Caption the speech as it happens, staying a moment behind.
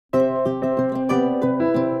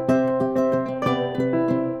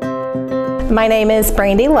My name is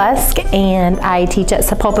Brandy Lusk and I teach at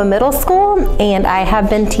Sapulpa Middle School, and I have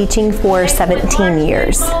been teaching for 17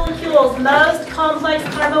 years. Molecules, most complex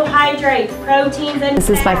carbohydrates, proteins, and This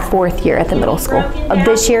is my 4th year at the middle school.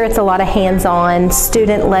 This year it's a lot of hands-on,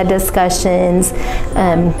 student-led discussions,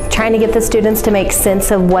 trying to get the students to make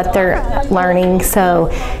sense of what they're learning. So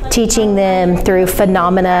teaching them through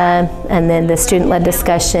phenomena, and then the student-led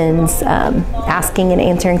discussions, asking and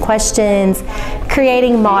answering questions,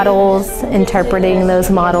 creating models, interpreting those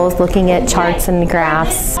models, looking at charts and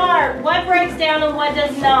graphs. What breaks down and what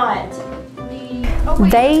does not?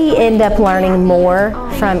 They end up learning more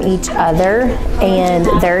from each other and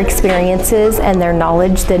their experiences and their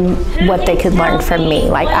knowledge than what they could learn from me.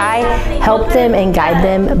 Like, I help them and guide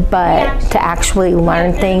them, but to actually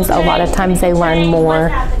learn things, a lot of times they learn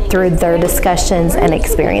more through their discussions and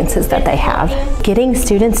experiences that they have. Getting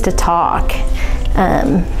students to talk.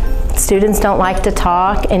 Students don't like to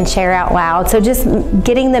talk and share out loud, so just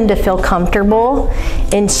getting them to feel comfortable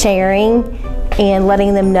in sharing and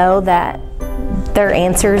letting them know that their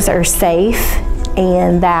answers are safe,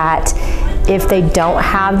 and that if they don't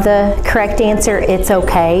have the correct answer, it's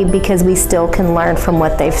okay, because we still can learn from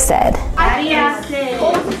what they've said.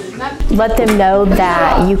 Let them know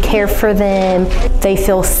that you care for them, they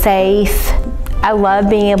feel safe. I love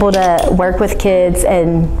being able to work with kids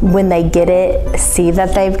and when they get it, see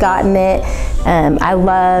that they've gotten it. I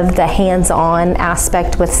love the hands-on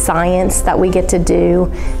aspect with science that we get to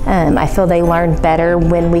do. I feel they learn better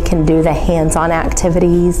when we can do the hands-on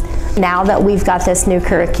activities. Now that we've got this new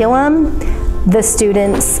curriculum, the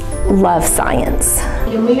students love science.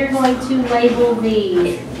 And we are going to label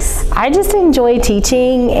these. I just enjoy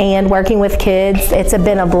teaching and working with kids. It's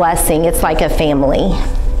been a blessing. It's like a family.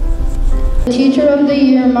 Teacher of the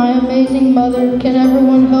Year, my amazing mother. Can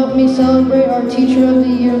everyone help me celebrate our Teacher of the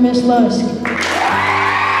Year, Miss Lusk?